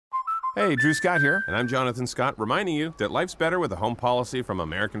Hey, Drew Scott here, and I'm Jonathan Scott, reminding you that life's better with a home policy from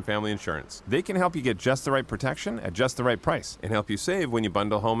American Family Insurance. They can help you get just the right protection at just the right price and help you save when you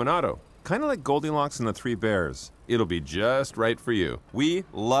bundle home and auto. Kind of like Goldilocks and the Three Bears. It'll be just right for you. We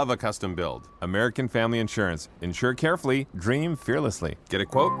love a custom build. American Family Insurance. Insure carefully, dream fearlessly. Get a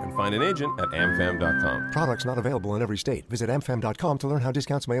quote and find an agent at amfam.com. Products not available in every state. Visit amfam.com to learn how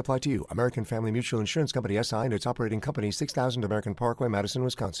discounts may apply to you. American Family Mutual Insurance Company, SI, and its operating company, 6000 American Parkway, Madison,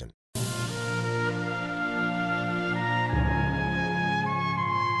 Wisconsin.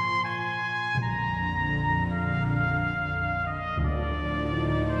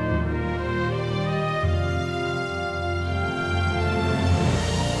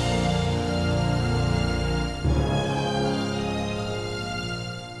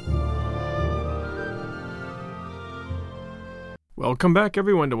 Welcome back,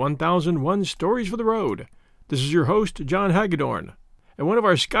 everyone, to 1001 Stories for the Road. This is your host, John Hagedorn. And one of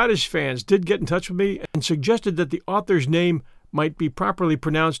our Scottish fans did get in touch with me and suggested that the author's name might be properly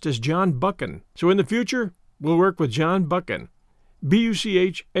pronounced as John Buchan. So in the future, we'll work with John Buchan.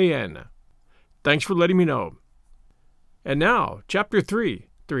 B-U-C-H-A-N. Thanks for letting me know. And now, Chapter 3,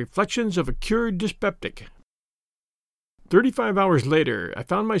 The Reflections of a Cured Dyspeptic. 35 hours later, I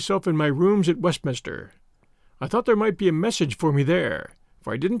found myself in my rooms at Westminster. I thought there might be a message for me there,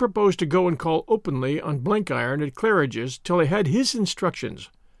 for I didn't propose to go and call openly on Blenkiron at Claridge's till I had his instructions.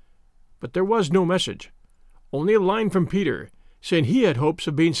 But there was no message, only a line from Peter, saying he had hopes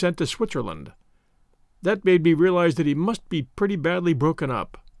of being sent to Switzerland. That made me realize that he must be pretty badly broken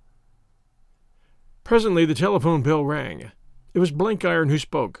up. Presently the telephone bell rang. It was Blenkiron who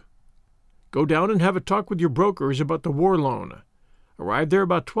spoke. "Go down and have a talk with your brokers about the war loan. Arrive there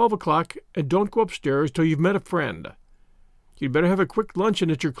about 12 o'clock, and don't go upstairs till you've met a friend. You'd better have a quick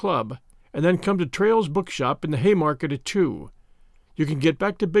luncheon at your club, and then come to Trail's bookshop in the Haymarket at 2. You can get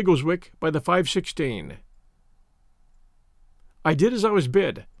back to Biggleswick by the 5:16. I did as I was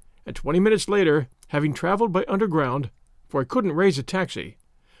bid, and 20 minutes later, having travelled by underground, for I couldn't raise a taxi,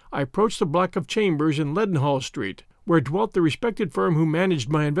 I approached the block of chambers in Leadenhall Street, where dwelt the respected firm who managed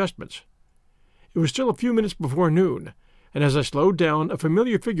my investments. It was still a few minutes before noon, and as I slowed down, a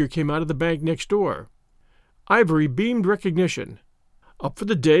familiar figure came out of the bank next door. Ivory beamed recognition. "Up for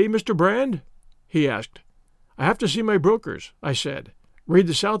the day, Mr. Brand?" he asked. "I have to see my brokers," I said. "Read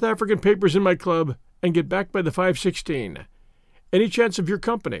the South African papers in my club, and get back by the 5:16. Any chance of your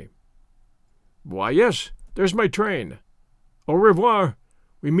company?" "Why, yes. There's my train. Au revoir.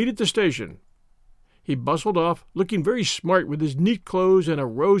 We meet at the station." He bustled off, looking very smart with his neat clothes and a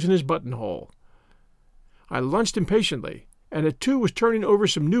rose in his buttonhole. I lunched impatiently, and at 2 was turning over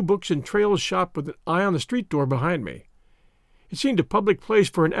some new books in Trail's shop with an eye on the street door behind me. It seemed a public place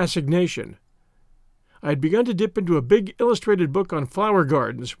for an assignation. I had begun to dip into a big illustrated book on flower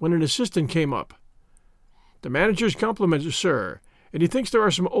gardens when an assistant came up. "The manager's compliments, sir, and he thinks there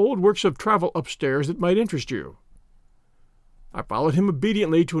are some old works of travel upstairs that might interest you." I followed him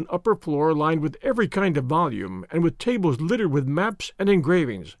obediently to an upper floor lined with every kind of volume, and with tables littered with maps and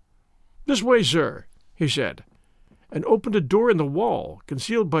engravings. "This way, sir," he said, and opened a door in the wall,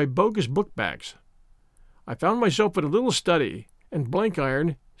 concealed by bogus bookbacks. I found myself in a little study, and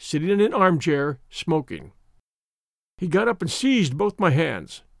Blenkiron, sitting in an armchair, smoking. He got up and seized both my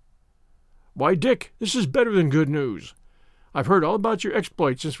hands. "Why, Dick, this is better than good news. I've heard all about your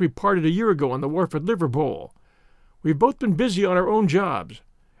exploits since we parted a year ago on the wharf at Liverpool. We've both been busy on our own jobs,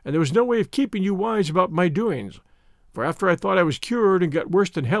 and there was no way of keeping you wise about my doings, for after I thought I was cured and got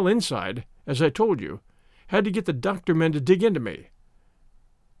worse than hell inside, as I told you, had to get the doctor men to dig into me.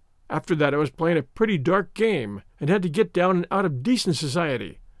 After that I was playing a pretty dark game, and had to get down and out of decent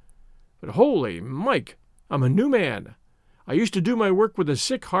society. But holy Mike, I'm a new man. I used to do my work with a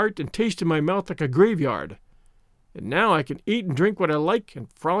sick heart and taste in my mouth like a graveyard. And now I can eat and drink what I like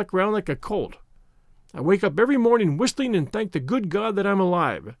and frolic round like a colt. I wake up every morning whistling and thank the good God that I'm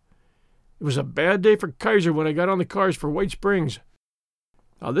alive. It was a bad day for Kaiser when I got on the cars for White Springs."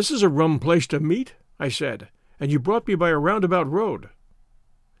 "Now this is a rum place to meet," I said, "and you brought me by a roundabout road."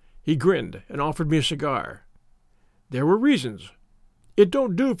 He grinned and offered me a cigar. "There were reasons. It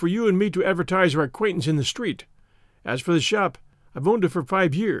don't do for you and me to advertise our acquaintance in the street. As for the shop, I've owned it for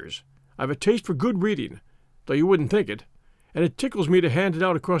 5 years. I've a taste for good reading, though you wouldn't think it, and it tickles me to hand it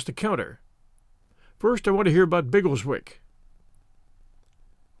out across the counter. First, I want to hear about Biggleswick."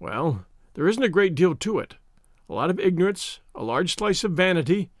 "Well, there isn't a great deal to it. A lot of ignorance, a large slice of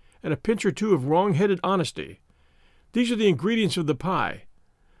vanity, and a pinch or two of wrong-headed honesty. These are the ingredients of the pie.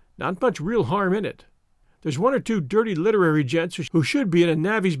 Not much real harm in it. There's one or two dirty literary gents who should be in a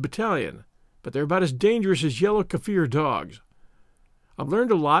navvy's battalion, but they're about as dangerous as yellow Kaffir dogs. I've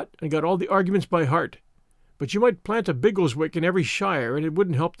learned a lot and got all the arguments by heart, but you might plant a Biggleswick in every shire and it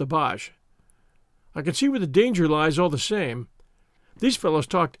wouldn't help the Boche. I can see where the danger lies all the same. These fellows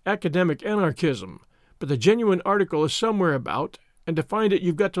talked academic anarchism, but the genuine article is somewhere about, and to find it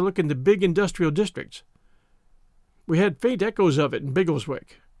you've got to look in the big industrial districts. We had faint echoes of it in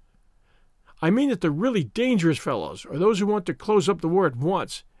Biggleswick. I mean that the really dangerous fellows are those who want to close up the war at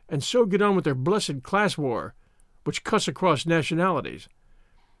once and so get on with their blessed class war, which cuts across nationalities.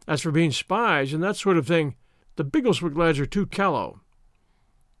 As for being spies and that sort of thing, the Biggleswick lads are too callow.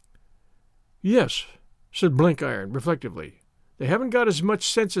 Yes, said Blenkiron reflectively. They haven't got as much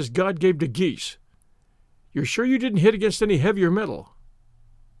sense as God gave to geese. You're sure you didn't hit against any heavier metal?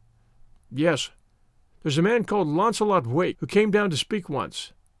 Yes. There's a man called Launcelot Wake who came down to speak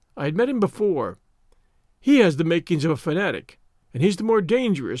once. I had met him before. He has the makings of a fanatic, and he's the more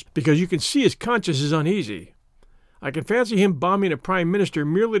dangerous because you can see his conscience is uneasy. I can fancy him bombing a prime minister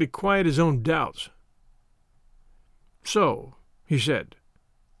merely to quiet his own doubts. So, he said,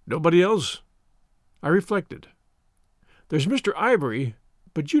 nobody else? I reflected. There's Mr. Ivory,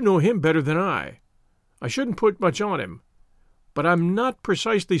 but you know him better than I. I shouldn't put much on him, but I'm not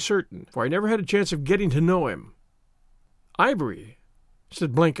precisely certain, for I never had a chance of getting to know him. Ivory,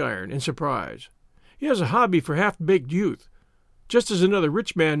 said Blenkiron in surprise. He has a hobby for half-baked youth, just as another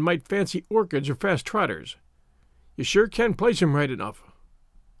rich man might fancy orchids or fast trotters. You sure can place him right enough.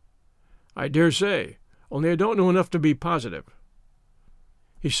 I dare say, only I don't know enough to be positive.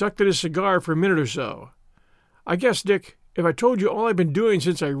 He sucked at his cigar for a minute or so. I guess, Dick, if I told you all I've been doing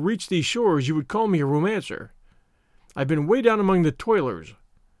since I reached these shores, you would call me a romancer. I've been way down among the toilers.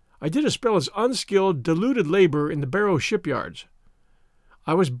 I did a spell as unskilled, diluted labor in the Barrow shipyards.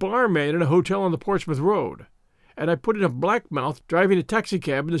 I was barmaid in a hotel on the Portsmouth Road, and I put in a blackmouth driving a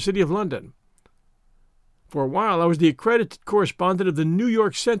taxicab in the city of London. For a while I was the accredited correspondent of the New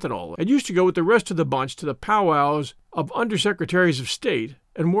York Sentinel and used to go with the rest of the bunch to the powwows of undersecretaries of state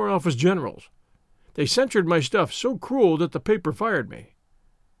and war office generals. They censored my stuff so cruel that the paper fired me.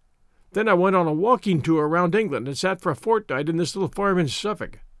 Then I went on a walking tour around England and sat for a fortnight in this little farm in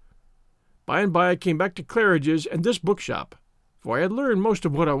Suffolk. By and by I came back to Claridge's and this bookshop, for I had learned most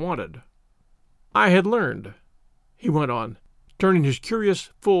of what I wanted. I had learned, he went on, turning his curious,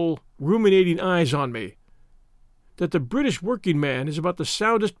 full, ruminating eyes on me, that the British working man is about the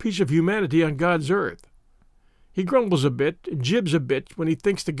soundest piece of humanity on God's earth. He grumbles a bit and jibs a bit when he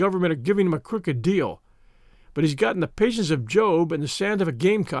thinks the government are giving him a crooked deal, but he's gotten the patience of Job and the sand of a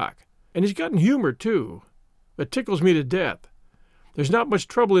gamecock, and he's gotten humor, too. That tickles me to death. There's not much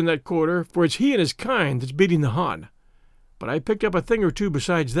trouble in that quarter, for it's he and his kind that's beating the Hun, but I picked up a thing or two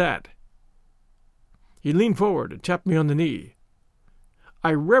besides that. He leaned forward and tapped me on the knee.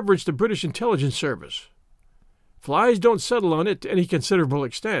 I reverence the British intelligence service. Flies don't settle on it to any considerable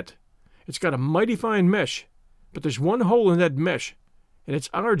extent. It's got a mighty fine mesh, but there's one hole in that mesh, and it's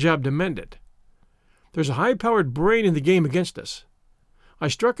our job to mend it. There's a high-powered brain in the game against us. I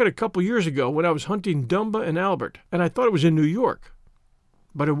struck it a couple years ago when I was hunting Dumba and Albert, and I thought it was in New York.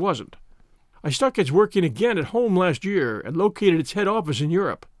 But it wasn't. I stuck its working again at home last year and located its head office in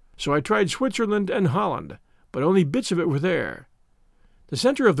Europe. So I tried Switzerland and Holland, but only bits of it were there. The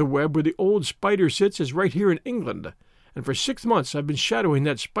center of the web where the old spider sits is right here in England, and for 6 months I've been shadowing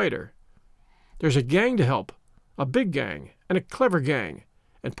that spider. There's a gang to help, a big gang, and a clever gang,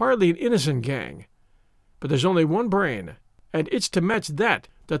 and partly an innocent gang. But there's only one brain, and it's to match that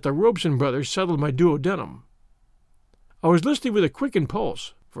the Robeson brothers settled my duodenum. I was listening with a quickened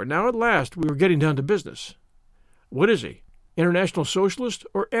pulse, for now at last we were getting down to business. What is he? International Socialist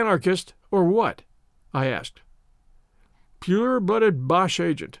or Anarchist or what? I asked. Pure-blooded Boche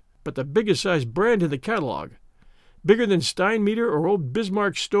agent, but the biggest sized brand in the catalog. Bigger than Steinmeter or old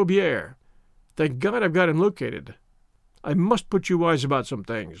Bismarck's Stobier. Thank God I've got him located. I must put you wise about some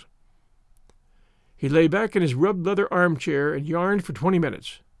things. He lay back in his rubbed leather armchair and yarned for 20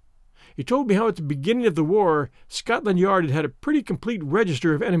 minutes. He told me how at the beginning of the war Scotland Yard had had a pretty complete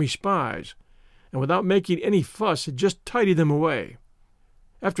register of enemy spies, and without making any fuss had just tidied them away.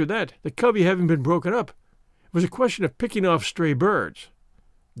 After that, the covey having been broken up, it was a question of picking off stray birds.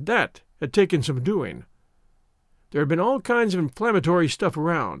 That had taken some doing. There had been all kinds of inflammatory stuff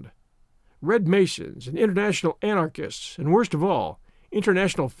around. Red Masons and international anarchists, and worst of all,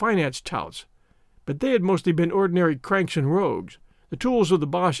 international finance touts, but they had mostly been ordinary cranks and rogues, the tools of the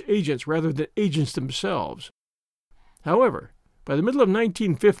Boche agents rather than agents themselves. However, by the middle of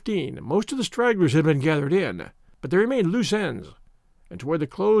 1915, most of the stragglers had been gathered in, but there remained loose ends, and toward the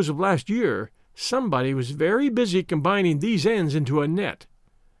close of last year, somebody was very busy combining these ends into a net.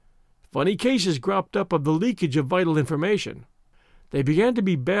 Funny cases cropped up of the leakage of vital information. They began to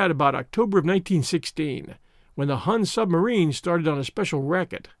be bad about October of 1916, when the Hun submarines started on a special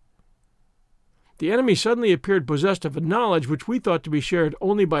racket. The enemy suddenly appeared possessed of a knowledge which we thought to be shared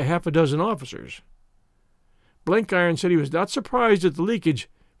only by half a dozen officers. Blenkiron said he was not surprised at the leakage,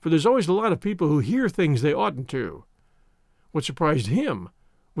 for there's always a lot of people who hear things they oughtn't to. What surprised him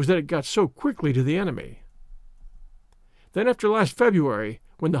was that it got so quickly to the enemy. Then after last February,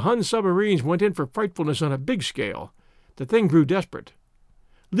 when the Hun submarines went in for frightfulness on a big scale, the thing grew desperate.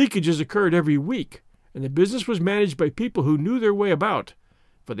 Leakages occurred every week, and the business was managed by people who knew their way about,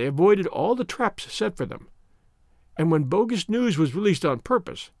 for they avoided all the traps set for them. And when bogus news was released on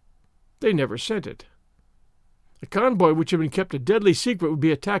purpose, they never sent it. A convoy which had been kept a deadly secret would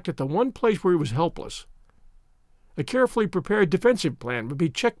be attacked at the one place where it was helpless. A carefully prepared defensive plan would be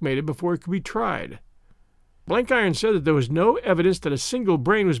checkmated before it could be tried. Blenkiron said that there was no evidence that a single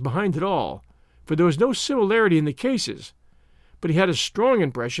brain was behind it all, for there was no similarity in the cases, but he had a strong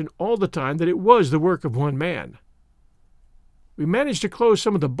impression all the time that it was the work of one man. We managed to close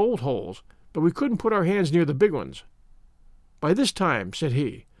some of the bolt holes, but we couldn't put our hands near the big ones. By this time, said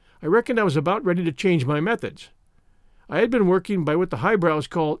he, I reckoned I was about ready to change my methods. I had been working by what the highbrows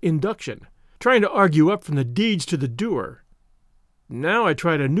call induction, trying to argue up from the deeds to the doer. Now I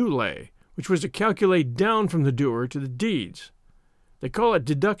tried a new lay, which was to calculate down from the doer to the deeds. They call it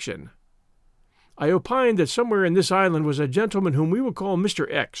deduction. I opined that somewhere in this island was a gentleman whom we will call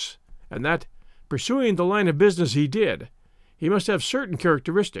Mr. X, and that, pursuing the line of business he did, he must have certain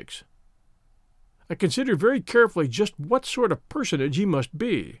characteristics. I considered very carefully just what sort of personage he must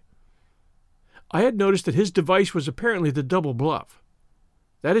be. I had noticed that his device was apparently the double bluff.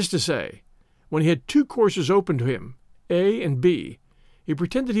 That is to say, when he had two courses open to him, A and B, he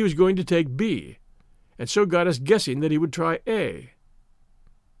pretended he was going to take B, and so got us guessing that he would try A.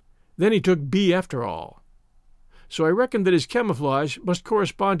 Then he took B after all. So I reckoned that his camouflage must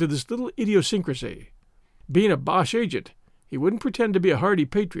correspond to this little idiosyncrasy. Being a Boche agent, he wouldn't pretend to be a hardy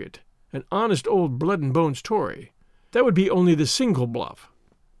patriot, an honest old blood-and-bones Tory. That would be only the single bluff.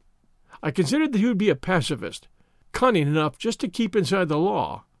 I considered that he would be a pacifist, cunning enough just to keep inside the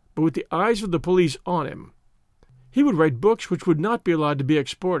law, but with the eyes of the police on him. He would write books which would not be allowed to be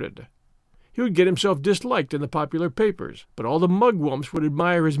exported. He would get himself disliked in the popular papers, but all the mugwumps would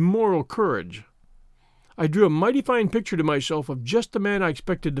admire his moral courage. I drew a mighty fine picture to myself of just the man I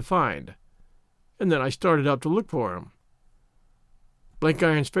expected to find, and then I started out to look for him.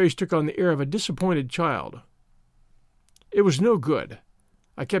 Blenkiron's face took on the air of a disappointed child. It was no good.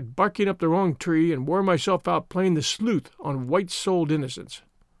 I kept barking up the wrong tree and wore myself out playing the sleuth on white-souled innocence.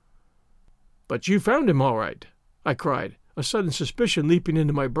 "But you found him all right," I cried, a sudden suspicion leaping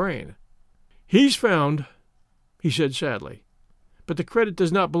into my brain. "He's found," he said sadly, "but the credit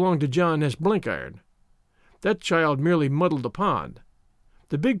does not belong to John S. Blenkiron. That child merely muddled the pond.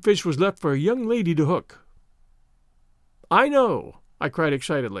 The big fish was left for a young lady to hook." "I know," I cried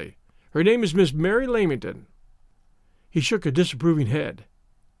excitedly. "Her name is Miss Mary Lamington." He shook a disapproving head.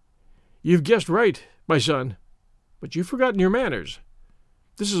 "You've guessed right, my son, but you've forgotten your manners.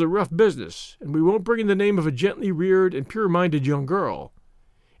 This is a rough business, and we won't bring in the name of a gently reared and pure-minded young girl.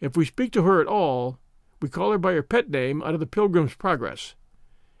 If we speak to her at all, we call her by her pet name out of the Pilgrim's Progress.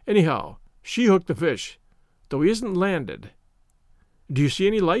 Anyhow, she hooked the fish, though he isn't landed. Do you see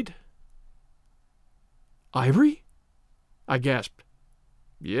any light?" "Ivory?" I gasped.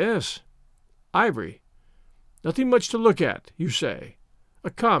 "Yes, ivory. Nothing much to look at, you say. A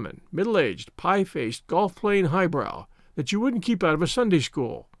common, middle-aged, pie-faced, golf-playing highbrow that you wouldn't keep out of a Sunday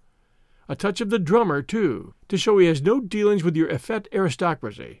school. A touch of the drummer, too, to show he has no dealings with your effete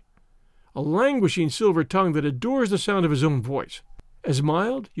aristocracy. A languishing silver tongue that adores the sound of his own voice. As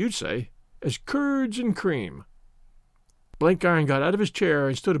mild, you'd say, as curds and cream." Blenkiron got out of his chair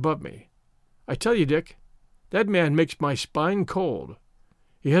and stood above me. "I tell you, Dick, that man makes my spine cold.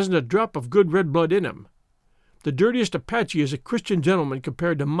 He hasn't a drop of good red blood in him. The dirtiest Apache is a Christian gentleman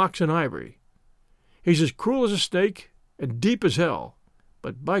compared to Moxon Ivory. He's as cruel as a snake and deep as hell,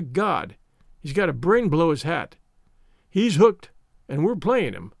 but by God, he's got a brain below his hat. He's hooked, and we're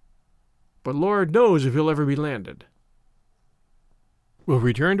playing him. But Lord knows if he'll ever be landed." We'll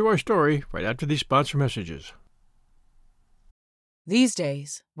return to our story right after these sponsor messages. These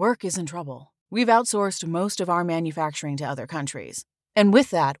days, work is in trouble. We've outsourced most of our manufacturing to other countries. And with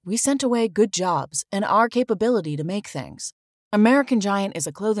that, we sent away good jobs and our capability to make things. American Giant is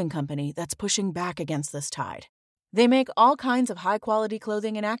a clothing company that's pushing back against this tide. They make all kinds of high-quality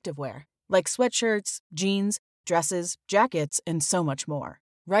clothing and activewear, like sweatshirts, jeans, dresses, jackets, and so much more,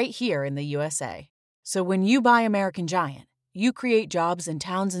 right here in the USA. So when you buy American Giant, you create jobs in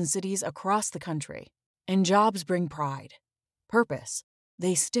towns and cities across the country. And jobs bring pride. purpose.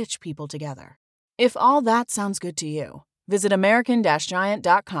 They stitch people together. If all that sounds good to you, visit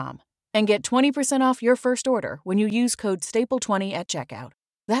American-Giant.com and get 20% off your first order when you use code STAPLE20 at checkout.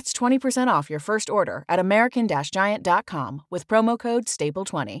 That's 20% off your first order at American-Giant.com with promo code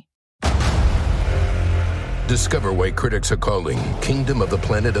STAPLE20. Discover why critics are calling Kingdom of the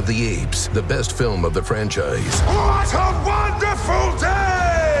Planet of the Apes the best film of the franchise. What a wonderful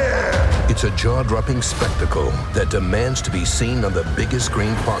day! It's a jaw-dropping spectacle that demands to be seen on the biggest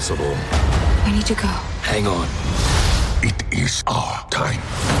screen possible. I need to go. Hang on. It is our time.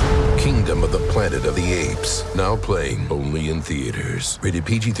 Kingdom of the Planet of the Apes. Now playing only in theaters. Rated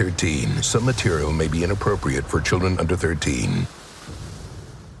PG-13. Some material may be inappropriate for children under 13.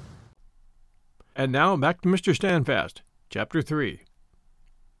 And now back to Mr. Standfast, Chapter 3.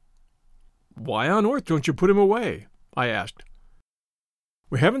 "Why on earth don't you put him away?" I asked.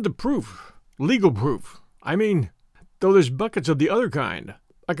 "We haven't the proof. Legal proof. I mean, though there's buckets of the other kind.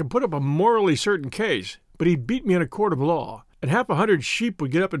 I could put up a morally certain case, but he'd beat me in a court of law, and 100 sheep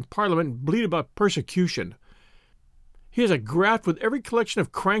would get up in Parliament and bleat about persecution. He has a graft with every collection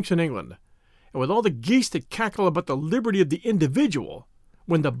of cranks in England, and with all the geese that cackle about the liberty of the individual,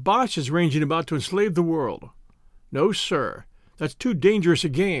 when the Boche is ranging about to enslave the world. No, sir, that's too dangerous a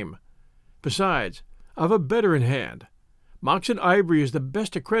game. Besides, I've a better in hand. Moxon Ivory is the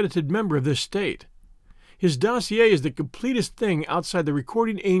best accredited member of this state. His dossier is the completest thing outside the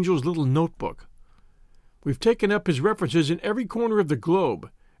recording angel's little notebook. We've taken up his references in every corner of the globe,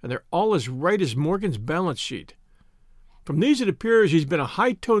 and they're all as right as Morgan's balance sheet. From these it appears he's been a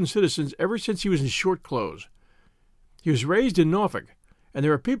high-toned citizen ever since he was in short clothes. He was raised in Norfolk, and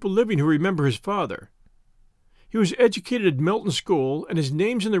there are people living who remember his father. He was educated at Milton School, and his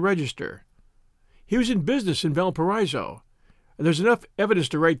name's in the register. He was in business in Valparaiso, and there's enough evidence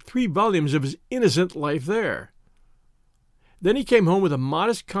to write 3 volumes of his innocent life there. Then he came home with a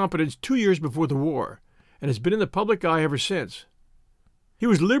modest competence 2 years before the war, and has been in the public eye ever since. He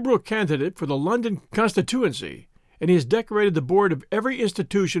was Liberal candidate for the London constituency, and he has decorated the board of every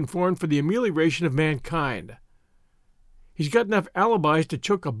institution formed for the amelioration of mankind. He's got enough alibis to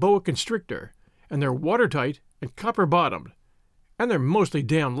choke a boa constrictor, and they're watertight and copper-bottomed, and they're mostly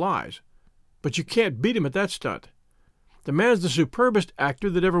damn lies. But you can't beat him at that stunt. The man's the superbest actor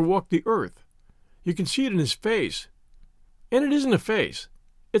that ever walked the earth. You can see it in his face. And it isn't a face.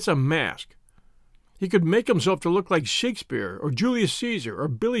 It's a mask. He could make himself to look like Shakespeare or Julius Caesar or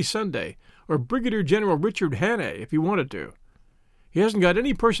Billy Sunday or Brigadier General Richard Hannay if he wanted to. He hasn't got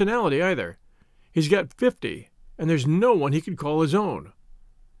any personality either. He's got 50, and there's no one he can call his own.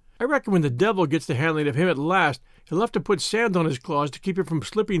 I reckon when the devil gets the handling of him at last, he'll have to put sand on his claws to keep him from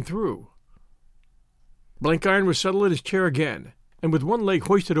slipping through." Blenkiron was settled in his chair again, and with one leg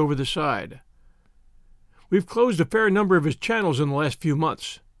hoisted over the side. "We've closed a fair number of his channels in the last few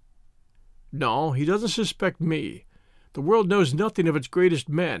months. No, he doesn't suspect me. The world knows nothing of its greatest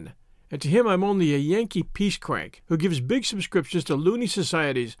men, and to him I'm only a Yankee peace crank who gives big subscriptions to loony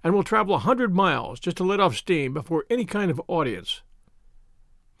societies and will travel 100 miles just to let off steam before any kind of audience.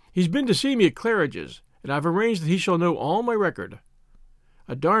 He's been to see me at Claridge's, and I've arranged that he shall know all my record.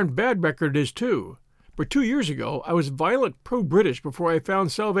 A darn bad record it is, too, for 2 years ago I was violent pro-British before I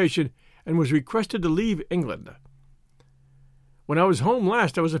found salvation and was requested to leave England. When I was home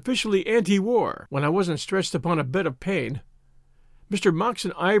last I was officially anti-war, when I wasn't stretched upon a bed of pain. Mr.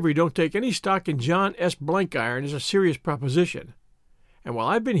 Moxon Ivory don't take any stock in John S. Blenkiron as a serious proposition. And while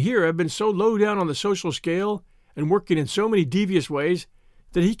I've been here I've been so low down on the social scale and working in so many devious ways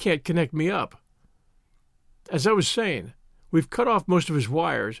that he can't connect me up. As I was saying, we've cut off most of his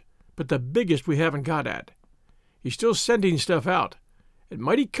wires, but the biggest we haven't got at. He's still sending stuff out, and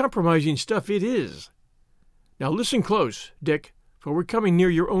mighty compromising stuff it is. Now listen close, Dick, for we're coming near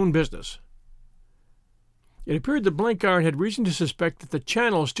your own business." It appeared that Blenkiron had reason to suspect that the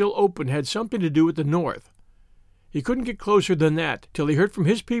channel still open had something to do with the North. He couldn't get closer than that till he heard from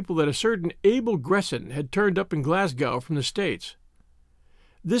his people that a certain Abel Gresson had turned up in Glasgow from the States.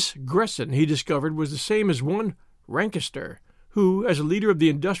 This Gresson, he discovered, was the same as one Lancaster, who, as a leader of the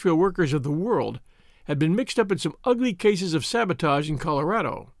industrial workers of the world, had been mixed up in some ugly cases of sabotage in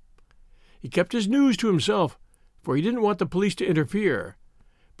Colorado. He kept his news to himself, for he didn't want the police to interfere,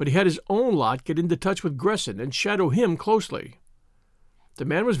 but he had his own lot get into touch with Gresson and shadow him closely. The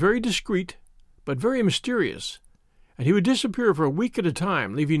man was very discreet, but very mysterious, and he would disappear for a week at a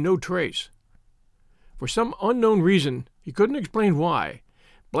time, leaving no trace. For some unknown reason, he couldn't explain why,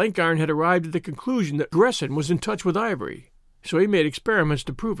 Blenkiron had arrived at the conclusion that Gresson was in touch with Ivory, so he made experiments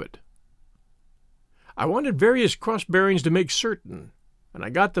to prove it. I wanted various cross-bearings to make certain, and I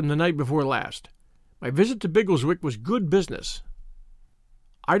got them the night before last. My visit to Biggleswick was good business.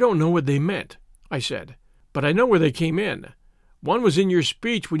 I don't know what they meant, I said, but I know where they came in. One was in your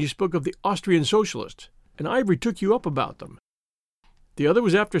speech when you spoke of the Austrian socialists, and Ivory took you up about them. The other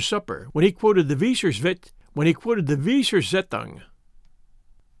was after supper, when he quoted the Wieser Zeitung.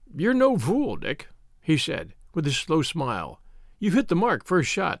 You're no fool, Dick, he said, with a slow smile. You've hit the mark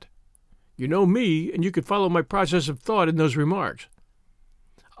first shot. You know me, and you could follow my process of thought in those remarks.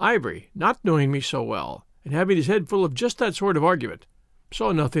 Ivory, not knowing me so well, and having his head full of just that sort of argument,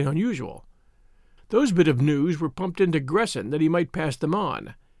 saw nothing unusual. Those bit of news were pumped into Gresson that he might pass them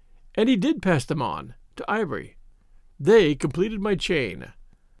on, and he did pass them on, to Ivory. They completed my chain.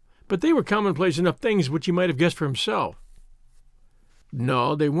 But they were commonplace enough things which he might have guessed for himself.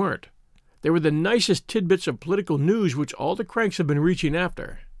 No, they weren't. They were the nicest tidbits of political news which all the cranks have been reaching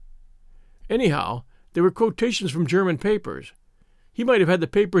after. Anyhow, they were quotations from German papers. He might have had the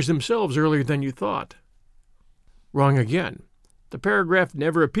papers themselves earlier than you thought. Wrong again. The paragraph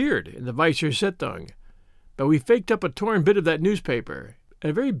never appeared in the Wieser Zeitung, but we faked up a torn bit of that newspaper, and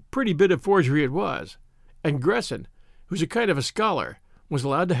a very pretty bit of forgery it was, and Gresson, who's a kind of a scholar, was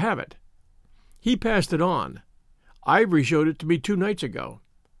allowed to have it. He passed it on. Ivory showed it to me 2 nights ago.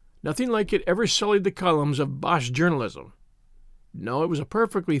 Nothing like it ever sullied the columns of Bosch journalism. No, it was a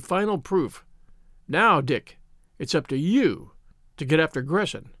perfectly final proof. Now, Dick, it's up to you to get after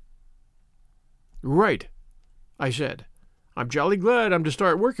Gresson. Right, I said. I'm jolly glad I'm to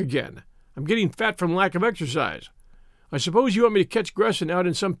start work again. I'm getting fat from lack of exercise. I suppose you want me to catch Gresson out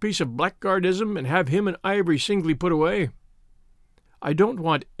in some piece of blackguardism and have him and Ivory singly put away? I don't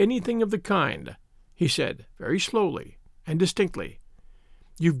want anything of the kind, he said, very slowly and distinctly.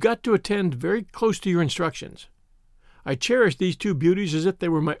 You've got to attend very close to your instructions. I cherish these 2 beauties as if they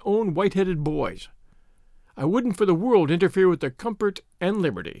were my own white-headed boys. I wouldn't for the world interfere with their comfort and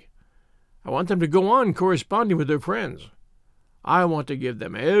liberty. I want them to go on corresponding with their friends. I want to give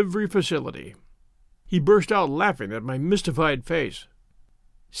them every facility. He burst out laughing at my mystified face.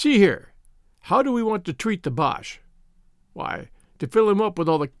 See here, how do we want to treat the Bosch? Why, to fill him up with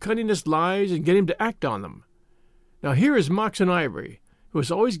all the cunningest lies and get him to act on them. Now here is Moxon Ivory, who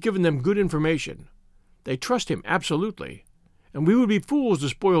has always given them good information. They trust him absolutely, and we would be fools to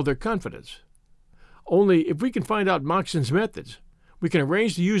spoil their confidence. Only if we can find out Moxon's methods, we can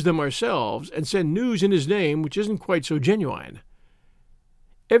arrange to use them ourselves and send news in his name which isn't quite so genuine.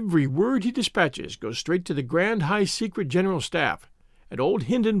 Every word he dispatches goes straight to the Grand High Secret General Staff, and old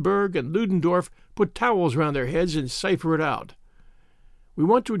Hindenburg and Ludendorff put towels round their heads and cipher it out. We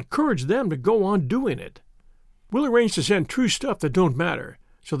want to encourage them to go on doing it. We'll arrange to send true stuff that don't matter,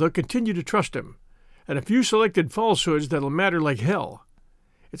 so they'll continue to trust him, and a few selected falsehoods that'll matter like hell.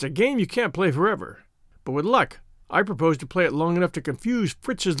 It's a game you can't play forever, but with luck, I propose to play it long enough to confuse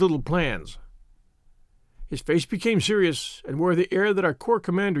Fritz's little plans. His face became serious and wore the air that our corps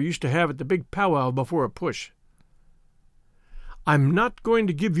commander used to have at the big powwow before a push. I'm not going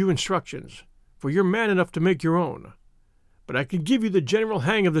to give you instructions, for you're man enough to make your own, but I can give you the general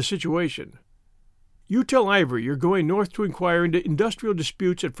hang of the situation. You tell Ivory you're going north to inquire into industrial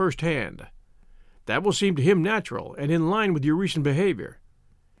disputes at first hand. That will seem to him natural and in line with your recent behavior.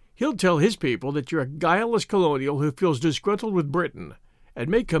 He'll tell his people that you're a guileless colonial who feels disgruntled with Britain and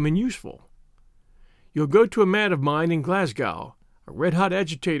may come in useful. You'll go to a man of mine in Glasgow, a red-hot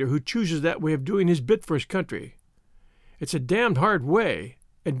agitator who chooses that way of doing his bit for his country. It's a damned hard way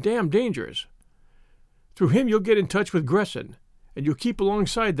and damned dangerous. Through him you'll get in touch with Gresson, and you'll keep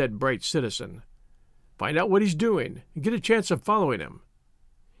alongside that bright citizen. Find out what he's doing and get a chance of following him.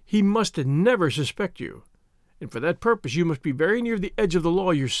 He must never suspect you, and for that purpose you must be very near the edge of the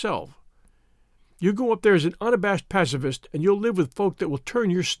law yourself. You go up there as an unabashed pacifist, and you'll live with folk that will turn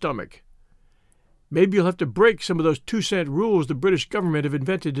your stomach. Maybe you'll have to break some of those 2-cent rules the British government have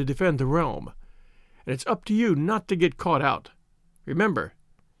invented to defend the realm, and it's up to you not to get caught out. Remember,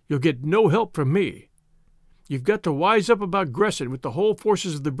 you'll get no help from me. You've got to wise up about Gresson with the whole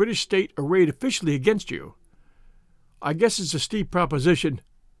forces of the British state arrayed officially against you. I guess it's a steep proposition,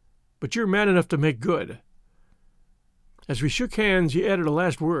 but you're man enough to make good. As we shook hands, he added a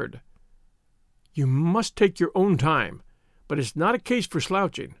last word. You must take your own time, but it's not a case for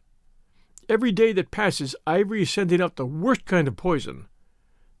slouching. Every day that passes, Ivory is sending out the worst kind of poison.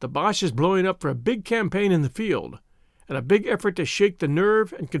 The Bosch is blowing up for a big campaign in the field, and a big effort to shake the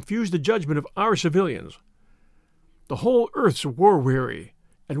nerve and confuse the judgment of our civilians. The whole earth's war-weary,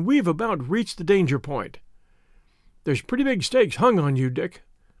 and we've about reached the danger point. There's pretty big stakes hung on you, Dick,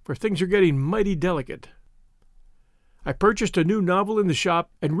 for things are getting mighty delicate. I purchased a new novel in the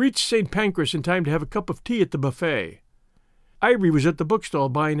shop and reached St. Pancras in time to have a cup of tea at the buffet. Ivory was at the bookstall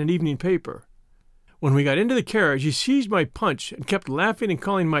buying an evening paper. When we got into the carriage, he seized my punch and kept laughing and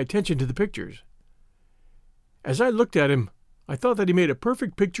calling my attention to the pictures. As I looked at him, I thought that he made a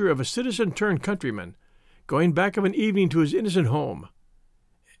perfect picture of a citizen-turned-countryman, going back of an evening to his innocent home.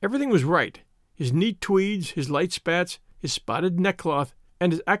 Everything was right, his neat tweeds, his light spats, his spotted neckcloth,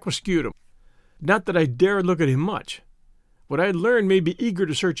 and his aquascutum. Not that I dared look at him much. What I had learned made me eager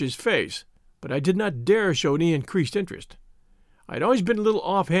to search his face, but I did not dare show any increased interest. I had always been a little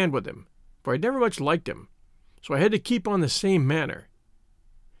offhand with him, for I never much liked him, so I had to keep on the same manner.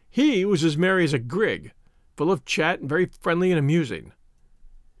 He was as merry as a grig, full of chat and very friendly and amusing.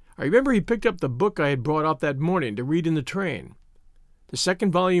 I remember he picked up the book I had brought off that morning to read in the train, the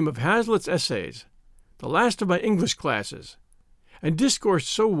second volume of Hazlitt's essays, the last of my English classes, and discoursed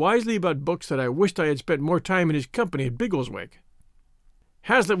so wisely about books that I wished I had spent more time in his company at Biggleswick.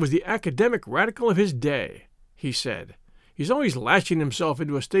 Hazlitt was the academic radical of his day, he said. He's always lashing himself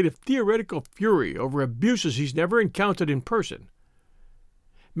into a state of theoretical fury over abuses he's never encountered in person.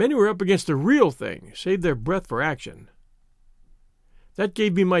 Men who are up against the real thing save their breath for action. That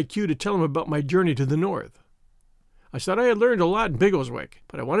gave me my cue to tell him about my journey to the north. I said I had learned a lot in Biggleswick,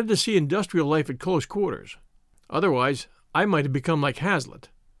 but I wanted to see industrial life at close quarters. Otherwise, I might have become like Hazlitt,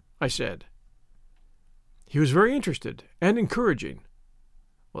 I said. He was very interested and encouraging.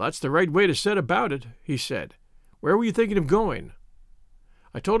 Well, that's the right way to set about it, he said. Where were you thinking of going?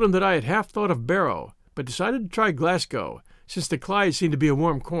 I told him that I had half thought of Barrow, but decided to try Glasgow, since the Clyde seemed to be a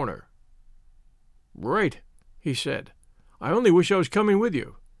warm corner. Right, he said. I only wish I was coming with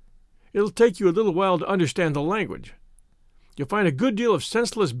you. It'll take you a little while to understand the language. You'll find a good deal of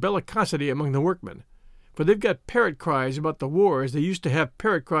senseless bellicosity among the workmen, for they've got parrot cries about the war as they used to have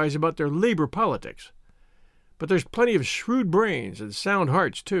parrot cries about their labor politics. But there's plenty of shrewd brains and sound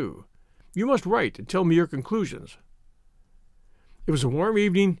hearts, too. You must write and tell me your conclusions. It was a warm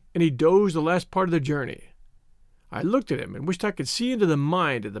evening, and he dozed the last part of the journey. I looked at him and wished I could see into the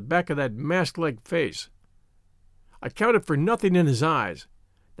mind at the back of that mask-like face. I counted for nothing in his eyes,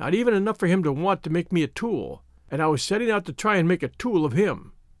 not even enough for him to want to make me a tool, and I was setting out to try and make a tool of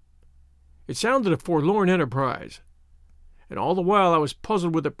him. It sounded a forlorn enterprise, and all the while I was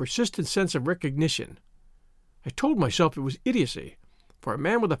puzzled with a persistent sense of recognition. I told myself it was idiocy, for a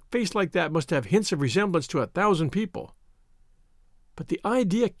man with a face like that must have hints of resemblance to 1,000 people. But the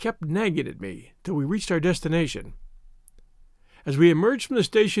idea kept nagging at me till we reached our destination. As we emerged from the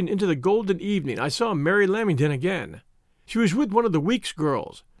station into the golden evening, I saw Mary Lamington again. She was with one of the Weeks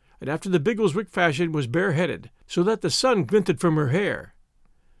girls, and after the Biggleswick fashion was bareheaded, so that the sun glinted from her hair.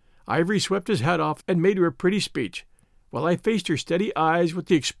 Ivory swept his hat off and made her a pretty speech, while I faced her steady eyes with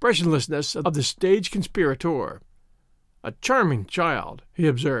the expressionlessness of the stage conspirator. A charming child, he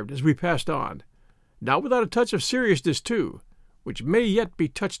observed as we passed on, not without a touch of seriousness, too, which may yet be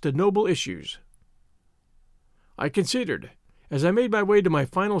touched to noble issues. I considered, as I made my way to my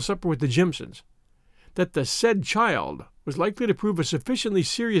final supper with the Jimsons, that the said child was likely to prove a sufficiently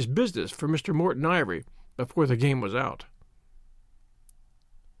serious business for Mr. Morton Ivory before the game was out.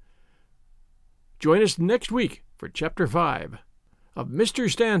 Join us next week for Chapter 5 of Mr.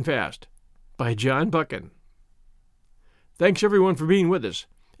 Standfast by John Buchan. Thanks everyone for being with us,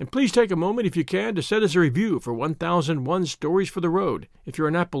 and please take a moment if you can to send us a review for 1001 Stories for the Road if you're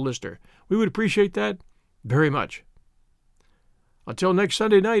an Apple listener. We would appreciate that very much. Until next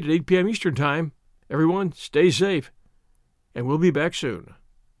Sunday night at 8 p.m. Eastern Time, everyone stay safe, and we'll be back soon.